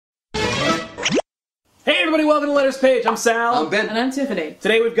everybody, welcome to Letters Page. I'm Sal. I'm Ben. And I'm Tiffany.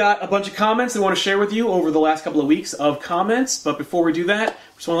 Today we've got a bunch of comments that we want to share with you over the last couple of weeks of comments. But before we do that, I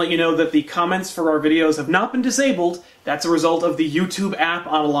just want to let you know that the comments for our videos have not been disabled. That's a result of the YouTube app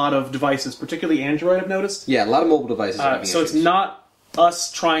on a lot of devices, particularly Android, I've noticed. Yeah, a lot of mobile devices are having So issues. it's not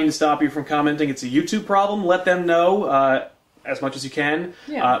us trying to stop you from commenting. It's a YouTube problem. Let them know as much as you can.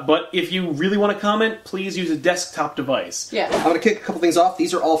 Yeah. But if you really want to comment, please use a desktop device. Yeah. I'm going to kick a couple things off.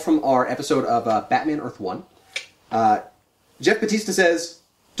 These are all from our episode of Batman Earth 1. Jeff Batista says,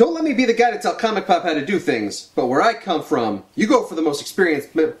 "Don't let me be the guy to tell ComicPOP how to do things, but where I come from, you go for the most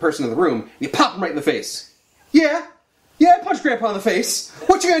experienced person in the room, and you pop him right in the face. Yeah, I punched Grandpa in the face.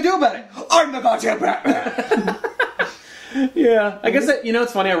 What you gonna do about it? I'm the goddamn Batman." Yeah, I guess that,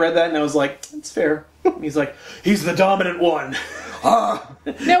 it's funny, I read that and I was like, that's fair. And he's like, he's the dominant one. No,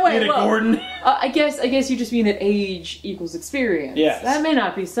 wait, Get it, Gordon? I guess you just mean that age equals experience. Yes. That may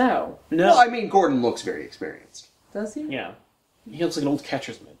not be so. No. Well, I mean, Gordon looks very experienced. Does he? Yeah. He looks like an old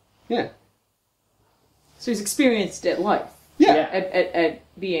catcher's mitt. Yeah. So he's experienced at life. Yeah. At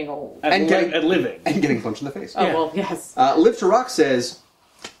being old. At living. And getting punched in the face. Oh, yeah. well, yes. Live to Rock says,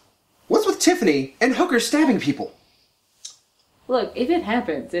 "What's with Tiffany and hookers stabbing people?" Look, if it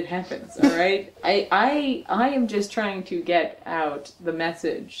happens, it happens, alright? I am just trying to get out the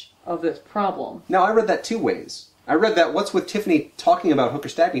message of this problem. Now, I read that two ways. I read that what's with Tiffany talking about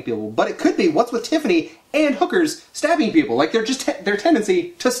hookers stabbing people, but it could be what's with Tiffany and hookers stabbing people. Like, they're just their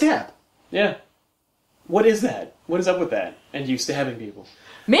tendency to stab. Yeah. What is that? What is up with that? And you stabbing people?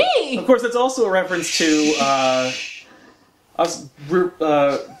 Me! Of course, that's also a reference to us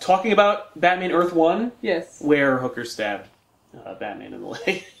talking about Batman Earth 1, Yes. where Hooker stabbed Batman in the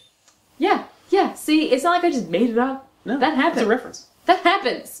leg. Yeah. See, it's not like I just made it up. No, that happens. It's a reference. That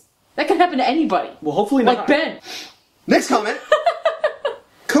happens. That can happen to anybody. Well, hopefully not. Like Ben. Next comment.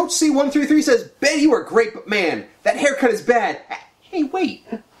 Coach C133 says, "Ben, you are great, but man, that haircut is bad." Hey, wait.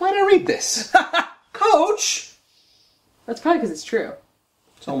 Why did I read this? Coach! That's probably because it's true.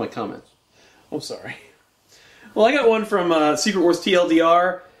 It's all my comments. I'm sorry. Well, I got one from Secret Wars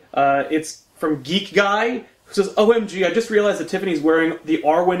TLDR. It's from Geek Guy, who says, "OMG, I just realized that Tiffany's wearing the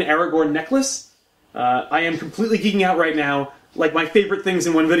Arwen Aragorn necklace. I am completely geeking out right now. Like my favorite things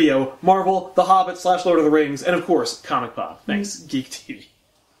in one video, Marvel, The Hobbit / Lord of the Rings, and of course, ComicPOP. Thanks, Geek TV.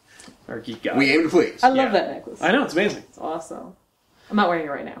 Or Geek Guy. We aim to please. I love that necklace. I know, it's amazing. It's awesome. I'm not wearing it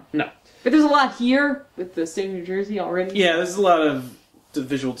right now. No. But there's a lot here with the state of New Jersey already. Yeah, there's a lot of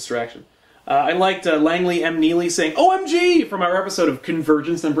visual distraction. I liked Langley M. Neely saying, "OMG!" from our episode of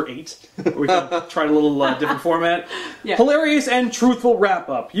Convergence number 8. Where we kind of tried a little different format. Yeah. Hilarious and truthful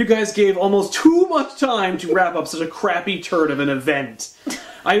wrap-up. You guys gave almost too much time to wrap up such a crappy turd of an event.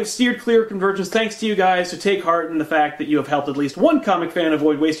 I have steered clear of Convergence thanks to you guys, to take heart in the fact that you have helped at least one comic fan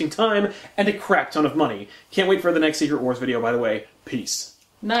avoid wasting time and a crap ton of money. Can't wait for the next Secret Wars video, by the way. Peace."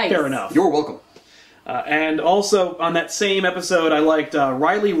 Nice. Fair enough. You're welcome. And also, on that same episode, I liked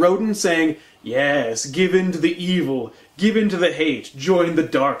Riley Roden saying, "Yes, give in to the evil, give in to the hate, join the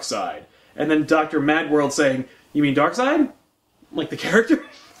dark side." And then Dr. Madworld saying, "You mean dark side? Like the character?"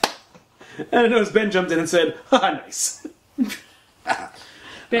 And I noticed Ben jumped in and said, "Haha, nice."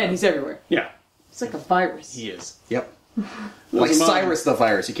 Ben, he's everywhere. Yeah, It's like a virus. he is. Yep. Those Like are mine. Cyrus the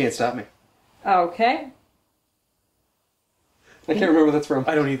virus. You can't stop me. Okay. I can't remember what that's from.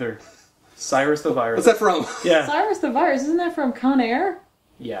 I don't either. Cyrus the Virus. What's that from? Yeah. Cyrus the virus, isn't that from Con Air?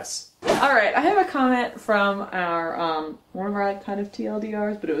 Yes. Alright, I have a comment from our, one of our kind of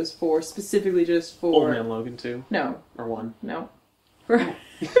TLDRs, but it was specifically just for... Old Man Logan 2. No. Or 1. No.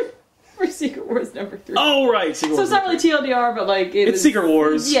 For Secret Wars number 3. Oh, right. Secret So it's Wars not really TLDR, but like It's Secret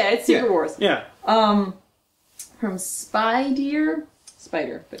Wars. Yeah, it's Secret Yeah. Wars. Yeah. From Spider,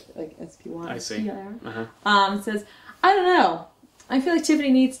 but like SPY. I see. Uh-huh. It says, "I don't know. I feel like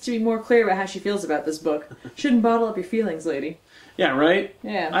Tiffany needs to be more clear about how she feels about this book. Shouldn't bottle up your feelings, lady." Yeah, right?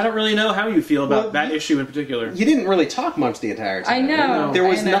 Yeah. I don't really know how you feel about Well, that issue in particular. You didn't really talk much the entire time. I know. There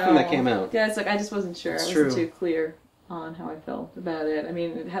was I know. nothing that came out. Yeah, it's like I just wasn't sure. It's I wasn't true. too clear on how I felt about it. I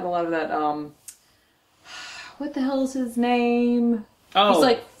mean, it had a lot of that. What the hell is his name? Oh. He's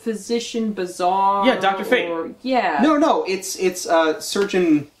like Physician Bizarre. Yeah, Dr. Fate. Yeah. No, it's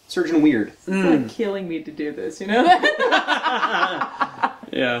Surgeon Weird. It's like killing me to do this. You know that?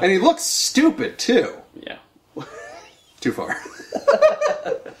 Yeah. And he looks stupid too. Yeah. Too far.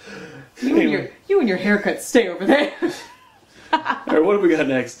 You and your haircut, stay over there. Alright, what have we got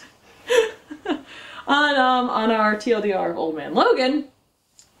next? On our TLDR of Old Man Logan,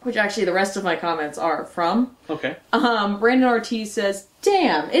 which actually the rest of my comments are from. Okay. Brandon Ortiz says,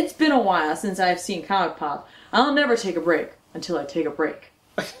 "Damn, it's been a while since I've seen ComicPOP. I'll never take a break until I take a break."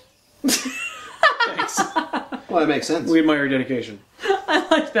 Thanks. Well, that makes sense. We admire your dedication. I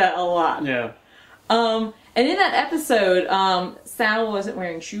like that a lot. Yeah. And in that episode, Sal wasn't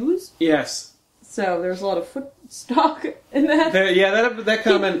wearing shoes, Yes. so there was a lot of foot stock in that. That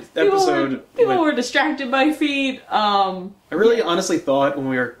comment episode. People were distracted by feet. I really honestly thought when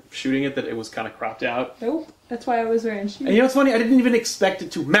we were shooting it that it was kind of cropped out. Nope, that's why I was wearing shoes. And you know what's funny? I didn't even expect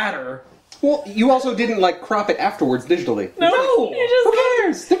it to matter. Well, you also didn't, like, crop it afterwards digitally. No! You just Who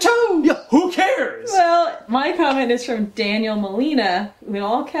cares? They're toes! Yeah, who cares? Well, my comment is from Daniel Molina, who in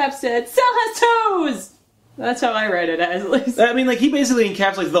all caps said, Sal has toes! That's how I read it, at least. I mean, like, he basically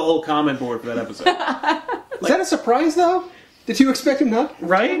encapsulates the whole comment board for that episode. Is that a surprise, though? Did you expect him not?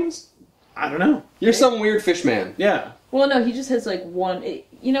 Right? I don't know. You're some weird fish man. Yeah. Well, no, he just has, like, one...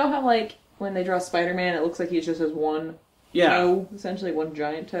 You know how, like, when they draw Spider-Man, it looks like he just has one toe? Essentially one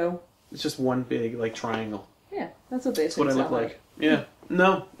giant toe? It's just one big, like, triangle. Yeah, that's what they That's what I look like. Yeah.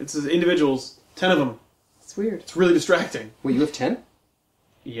 No, it's individuals. 10 of them. It's weird. It's really distracting. Wait, you have 10?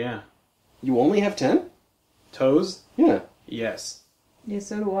 Yeah. You only have 10? Toes? Yeah. Yes. Yeah,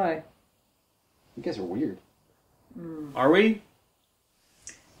 so do I. You guys are weird. Are we?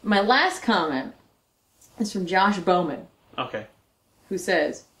 My last comment is from Josh Bowman, Okay. who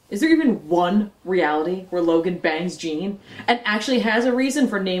says, is there even one reality where Logan bangs Jean and actually has a reason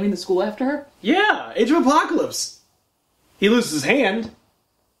for naming the school after her? Yeah, Age of Apocalypse. He loses his hand.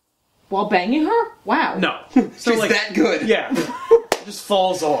 While banging her? Wow. No. She's So, like, that good. yeah. Just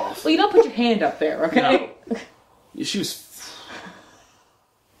falls off. Well, you don't put your hand up there, okay? No. She was...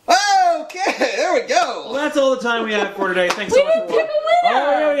 Okay, there we Well, go. that's all the time we have for today. Thanks so We much didn't for pick a winner!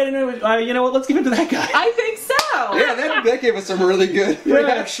 Oh, yeah, you know what? Let's give it to that guy. I think so! Yeah, that gave us some really good Yeah,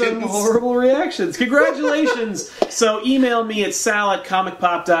 reactions. some horrible reactions. Congratulations! So email me at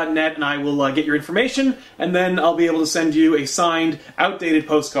sal@comicpop.net and I will get your information, and then I'll be able to send you a signed, outdated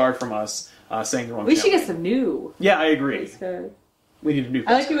postcard from us saying the wrong We should channel. get some new. Yeah, I agree. postcards. We need a new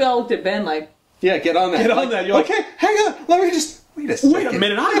I like postcard. how we all looked at Ben like, Yeah, get on that. Get on that. You're like, okay, hang on. Let me just... Wait a second. Wait a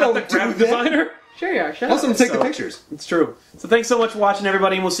minute, I'm I not don't the do graphic that. designer. sure you are, shut Also, up. take the So- pictures. It's true. So thanks so much for watching,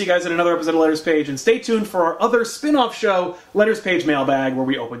 everybody, and we'll see you guys in another episode of Letters Page. And stay tuned for our other spin-off show, Letters Page Mailbag, where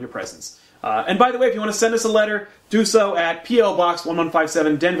we open your presents. And by the way, if you want to send us a letter, do so at P.O. Box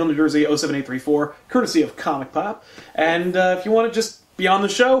 1157, Denville, New Jersey, 07834, courtesy of Comic Pop. And if you want to just be on the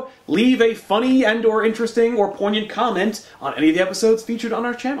show, leave a funny and or interesting or poignant comment on any of the episodes featured on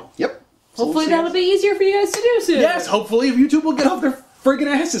our channel. Yep. Hopefully that'll be easier for you guys to do soon. Yes, hopefully YouTube will get off their friggin'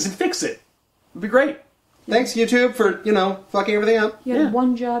 asses and fix it. It'd be great. Thanks, YouTube, for, fucking everything up. You had Yeah.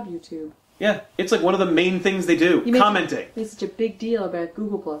 one job, YouTube. Yeah, it's like one of the main things they do. You make- Commenting. Made such a big deal about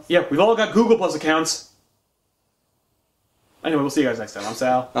Google Plus. Yeah, we've all got Google Plus accounts. Anyway, we'll see you guys next time. I'm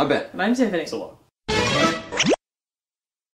Sal. I bet. I'm Tiffany. So long.